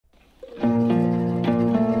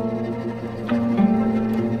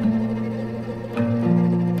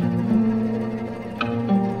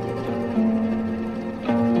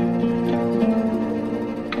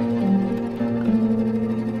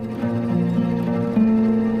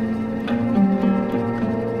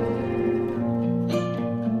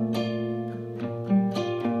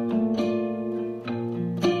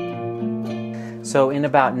So in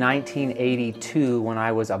about 1982, when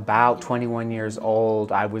I was about 21 years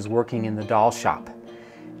old, I was working in the doll shop.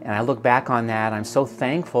 And I look back on that, I'm so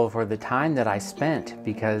thankful for the time that I spent,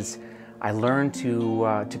 because I learned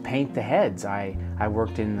to paint the heads. I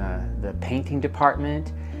worked in the painting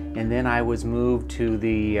department, and then I was moved to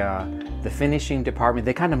the finishing department.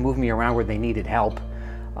 They kind of moved me around where they needed help.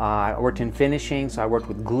 I worked in finishing, so I worked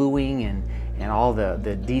with gluing and all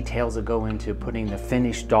the details that go into putting the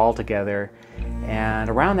finished doll together. And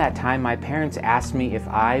around that time, my parents asked me if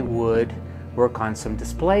I would work on some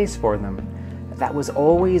displays for them. That was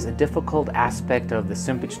always a difficult aspect of the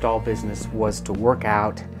Simpich doll business, was to work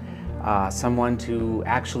out someone to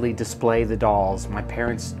actually display the dolls. My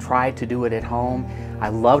parents tried to do it at home. I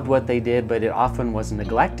loved what they did, but it often was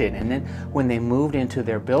neglected. And then when they moved into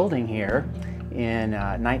their building here in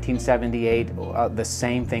 1978, the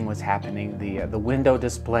same thing was happening. The window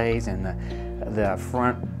displays and the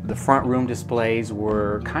front room displays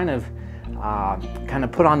were kind of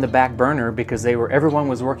put on the back burner, because everyone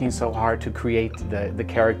was working so hard to create the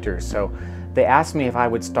characters. So they asked me if I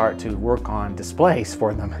would start to work on displays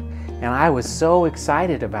for them, and I was so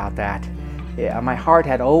excited about that. My heart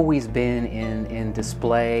had always been in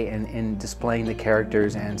display and in displaying the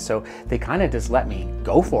characters, and so they kind of just let me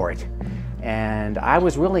go for it. And I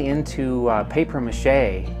was really into paper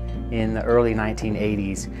mache in the early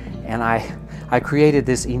 1980s, and I created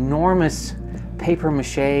this enormous paper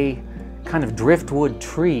mache kind of driftwood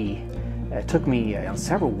tree. It took me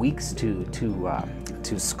several weeks to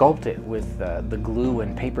sculpt it with the glue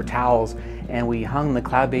and paper towels, and we hung the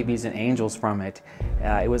cloud babies and angels from it.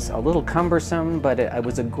 It was a little cumbersome, but it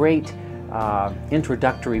was a great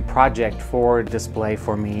introductory project for display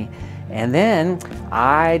for me. And then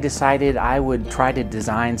I decided I would try to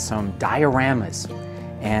design some dioramas.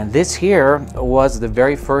 And this here was the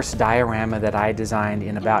very first diorama that I designed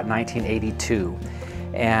in about 1982.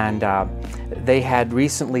 And they had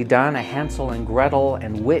recently done a Hansel and Gretel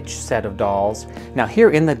and Witch set of dolls. Now here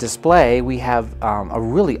in the display we have a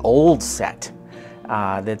really old set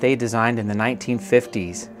that they designed in the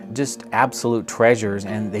 1950s. Just absolute treasures,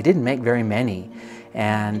 and they didn't make very many.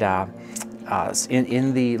 And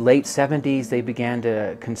in the late 70s they began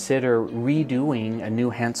to consider redoing a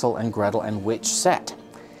new Hansel and Gretel and Witch set.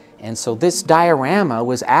 And so this diorama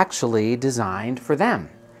was actually designed for them.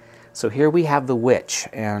 So here we have the witch,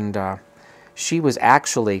 and she was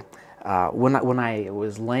actually, when I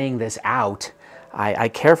was laying this out, I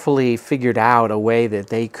carefully figured out a way that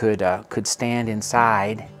they could stand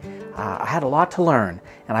inside. I had a lot to learn,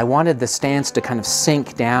 and I wanted the stands to kind of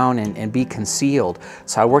sink down and be concealed.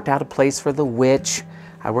 So I worked out a place for the witch,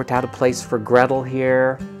 I worked out a place for Gretel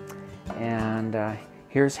here, and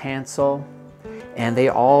here's Hansel. And they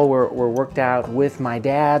all were worked out with my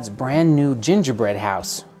dad's brand new gingerbread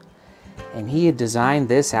house. And he had designed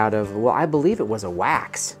this out of, well, I believe it was a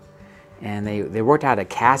wax. And they worked out a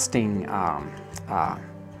casting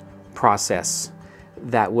process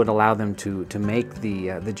that would allow them to make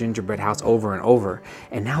the gingerbread house over and over.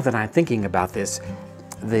 And now that I'm thinking about this,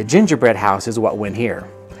 the gingerbread house is what went here.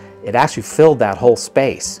 It actually filled that whole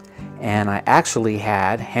space. And I actually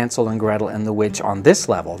had Hansel and Gretel and the Witch on this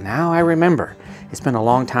level. Now I remember. It's been a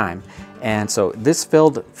long time. And so this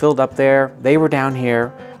filled up there. They were down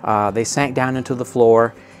here. They sank down into the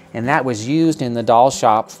floor. And that was used in the doll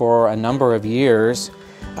shop for a number of years.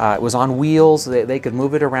 It was on wheels. They could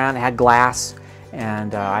move it around. It had glass.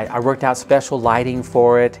 And I worked out special lighting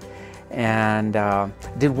for it. And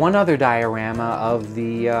did one other diorama of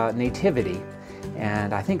the Nativity.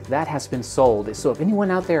 And I think that has been sold. So if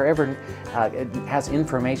anyone out there ever has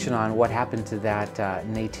information on what happened to that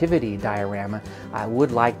Nativity diorama, I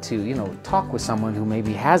would like to, talk with someone who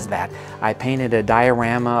maybe has that. I painted a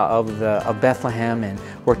diorama of Bethlehem and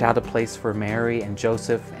worked out a place for Mary and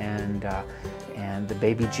Joseph and the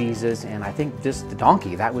baby Jesus, and I think just the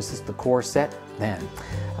donkey. That was just the core set then.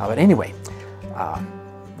 But anyway,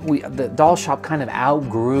 the doll shop kind of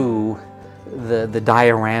outgrew the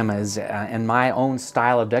dioramas, and my own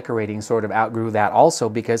style of decorating sort of outgrew that also,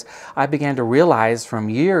 because I began to realize from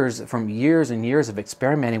years and years of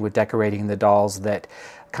experimenting with decorating the dolls that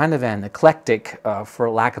kind of an eclectic, for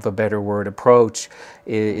lack of a better word, approach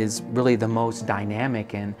is really the most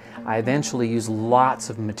dynamic. And I eventually use lots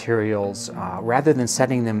of materials rather than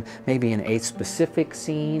setting them maybe in a specific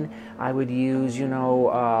scene. I would use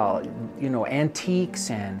antiques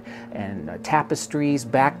and tapestries,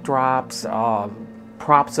 backdrops,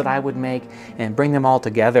 props that I would make, and bring them all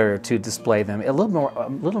together to display them. A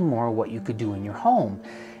little more what you could do in your home.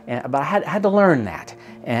 but I had to learn that.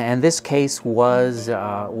 And this case was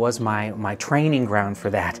my training ground for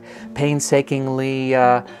that. Painstakingly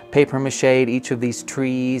paper mache'd each of these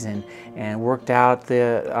trees and worked out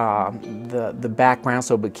the background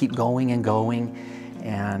so it would keep going and going.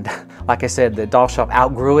 And like I said, the doll shop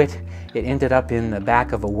outgrew it. It ended up in the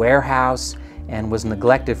back of a warehouse and was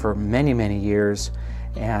neglected for many, many years.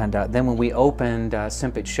 And then when we opened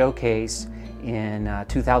Simpich Showcase in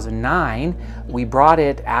 2009, we brought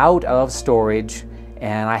it out of storage,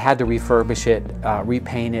 and I had to refurbish it,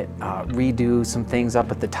 repaint it, redo some things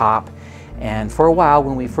up at the top. And for a while,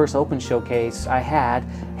 when we first opened Showcase, I had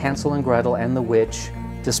Hansel and Gretel and the Witch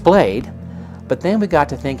displayed. But then we got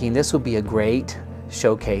to thinking this would be a great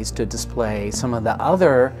showcase to display some of the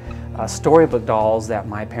other storybook dolls that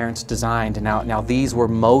my parents designed. Now these were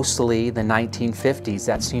mostly the 1950s.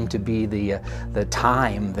 That seemed to be the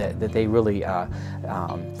time that they really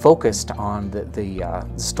focused on the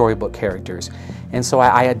storybook characters. And so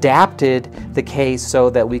I adapted the case so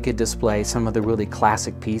that we could display some of the really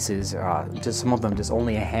classic pieces. Just some of them, just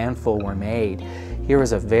only a handful were made. Here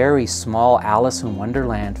is a very small Alice in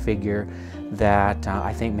Wonderland figure that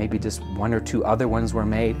I think maybe just one or two other ones were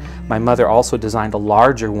made. My mother also designed a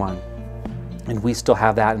larger one, and we still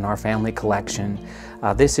have that in our family collection.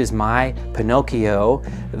 This is my Pinocchio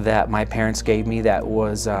that my parents gave me. That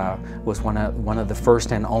was one of the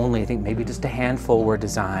first and only. I think maybe just a handful were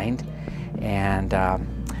designed. And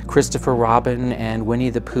Christopher Robin and Winnie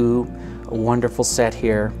the Pooh, a wonderful set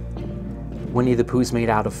here. Winnie the Pooh's made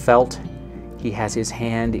out of felt. He has his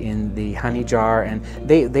hand in the honey jar, and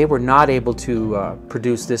they were not able to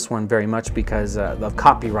produce this one very much because of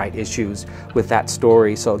copyright issues with that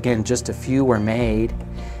story. So again, just a few were made.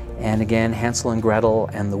 And again, Hansel and Gretel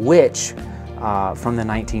and the Witch from the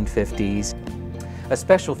 1950s. A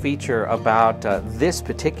special feature about this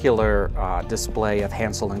particular display of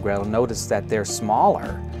Hansel and Gretel, notice that they're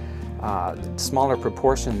smaller. Smaller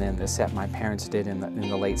proportion than the set my parents did in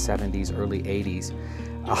the late 70s, early 80s.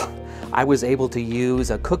 I was able to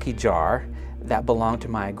use a cookie jar that belonged to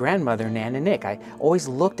my grandmother, Nan and Nick. I always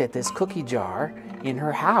looked at this cookie jar in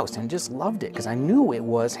her house and just loved it because I knew it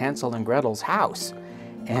was Hansel and Gretel's house.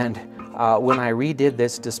 And when I redid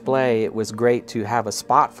this display, it was great to have a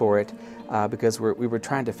spot for it because we were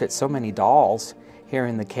trying to fit so many dolls here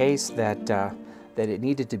in the case that it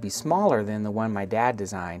needed to be smaller than the one my dad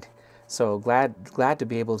designed. So glad to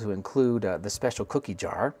be able to include the special cookie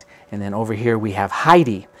jar. And then over here we have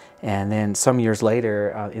Heidi. And then some years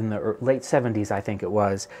later, in the late 70s, I think it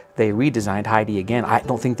was, they redesigned Heidi again. I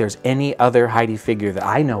don't think there's any other Heidi figure that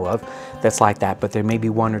I know of that's like that, but there may be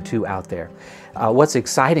one or two out there. What's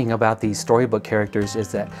exciting about these storybook characters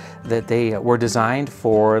is that they were designed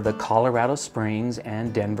for the Colorado Springs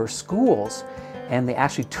and Denver schools. And they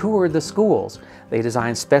actually toured the schools. They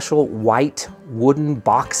designed special white wooden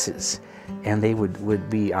boxes, and they would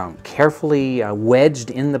be carefully wedged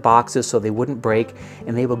in the boxes so they wouldn't break,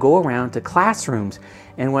 and they would go around to classrooms.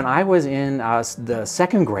 And when I was in the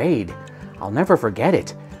second grade, I'll never forget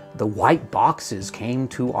it, the white boxes came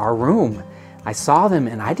to our room. I saw them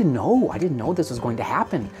and I didn't know this was going to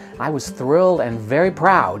happen. I was thrilled and very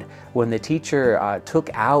proud when the teacher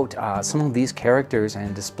took out some of these characters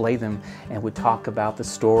and displayed them and would talk about the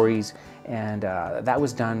stories. And that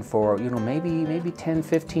was done for, you know, maybe 10,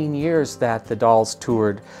 15 years that the dolls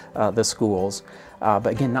toured the schools. But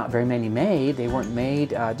again, not very many made. They weren't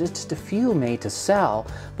made, just a few made to sell,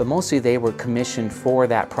 but mostly they were commissioned for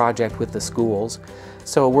that project with the schools.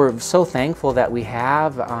 So we're so thankful that we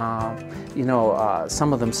have,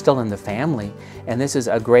 some of them still in the family, and this is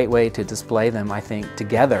a great way to display them, I think,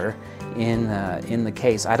 together in the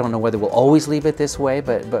case. I don't know whether we'll always leave it this way,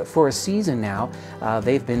 but for a season now,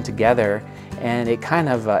 they've been together, and it kind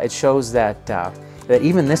of it shows that that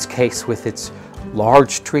even this case with its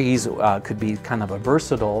large trees could be kind of a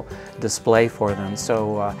versatile display for them.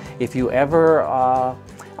 So if you ever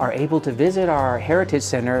are able to visit our Heritage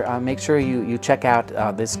Center, make sure you check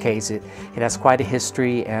out this case. It has quite a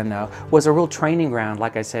history and was a real training ground,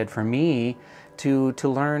 like I said, for me to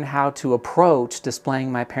learn how to approach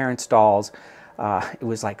displaying my parents' dolls. It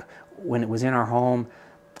was like when it was in our home,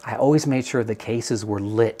 I always made sure the cases were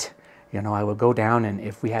lit. You know, I would go down, and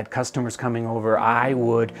if we had customers coming over, I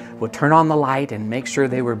would turn on the light and make sure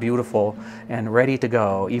they were beautiful and ready to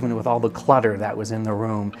go, even with all the clutter that was in the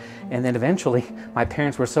room. And then eventually, my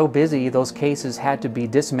parents were so busy, those cases had to be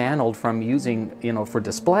dismantled from using, for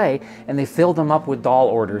display, and they filled them up with doll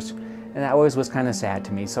orders. And that always was kind of sad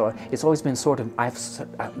to me. So it's always been sort of,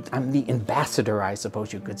 I'm the ambassador, I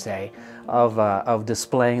suppose you could say, of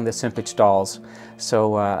displaying the Simpich dolls.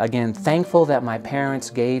 So again, thankful that my parents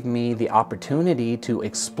gave me the opportunity to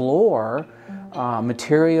explore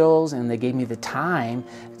materials, and they gave me the time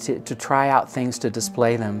to try out things to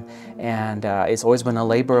display them. And it's always been a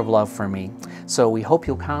labor of love for me. So we hope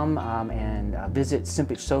you'll come and visit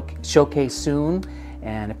Simpich Showcase soon,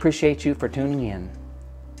 and appreciate you for tuning in.